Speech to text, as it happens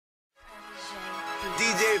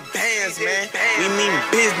DJ bands, man. We mean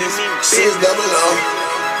business. 600.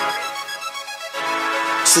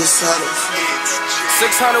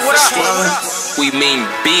 600, what up? We mean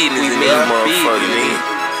business in these motherfuckers, nigga.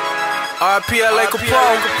 RPLA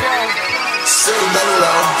Capone. 600.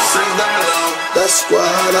 That squad,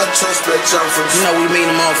 I trust bitch, I'm from. You know we mean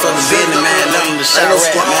the motherfucking business, man. Love them to shout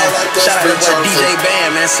rap, man. Shout out to that boy DJ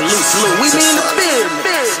Band, man. Salute, salute. We mean the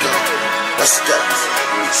business. Let's go.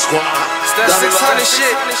 Squad. It's that 600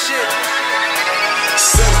 shit. 600.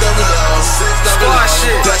 Squad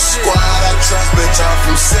shit. That squad, I trust bitch, I'm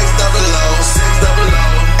from 600.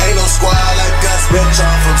 Ain't no squad like us, bitch,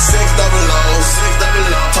 I'm from 600.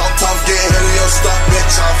 Talk tough, get hit of your stuff,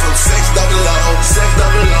 bitch, I'm from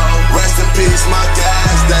 600. Rest in peace, my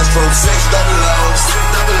guys, that's from 600.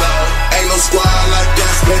 Ain't no squad like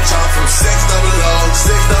us, bitch, I'm from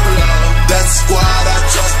 600. That squad, I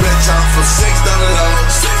trust, bitch, I'm from 600.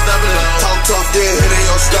 Talk tough, get hit of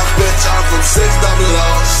your stuff, bitch, I'm from 600.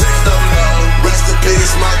 Rest in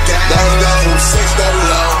peace, my guys, that's from 600.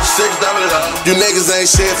 You niggas ain't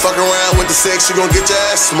shit, fuck around with the 6, you gon' get your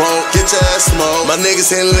ass smoked, My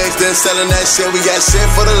niggas hitting licks, then selling that shit, we got shit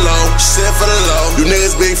for the low, You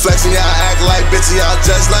niggas be flexing, y'all act like bitches, y'all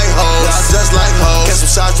just like hoes, Catch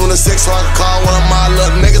some shots from the 6, so I can call one of my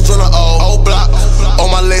little niggas from the old block.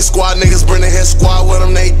 On my leg squad, niggas bring the hit squad with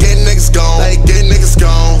them, they getting niggas gone, I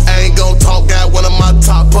ain't gon' talk, got one of my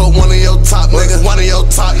top, put one of your top niggas,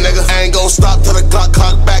 I ain't gon' stop till the clock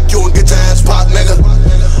back, you and get your ass popped, nigga.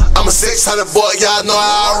 I'm a 600 boy, y'all know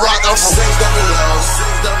how I rock. I'm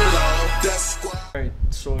 600. Alright,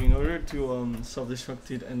 so in order to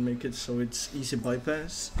self-destruct it and make it so it's easy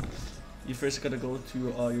bypass, you first gotta go to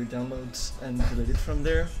your downloads and delete it from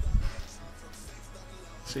there,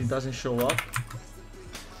 so it doesn't show up.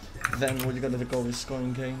 Then what you gotta go is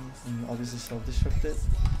Jxkeh and obviously self-destruct it.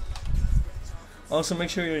 Also make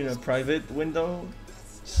sure you're in a private window,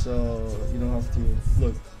 so you don't have to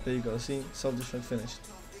look. There you go. See, self-destruct finished.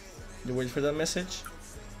 You wait for that message,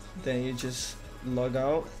 then you just log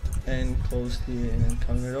out and close the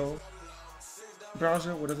incognito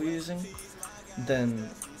browser, whatever you're using. Then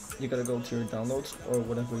you gotta go to your downloads or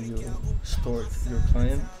whatever you stored your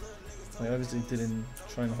client. I obviously didn't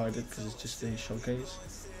try and hide it because it's just a showcase.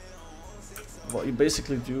 What you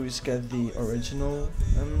basically do is get the original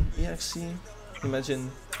exe. Imagine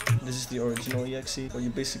this is the original exe. What you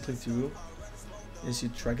basically do is you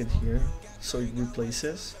drag it here so it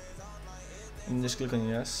replaces, and just click on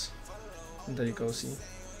yes, and there you go. See,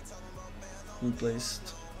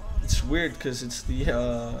 replaced. It's weird because it's the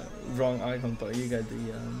wrong icon, but you get the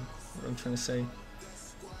what I'm trying to say.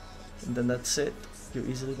 And then that's it. You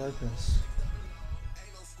easily bypass.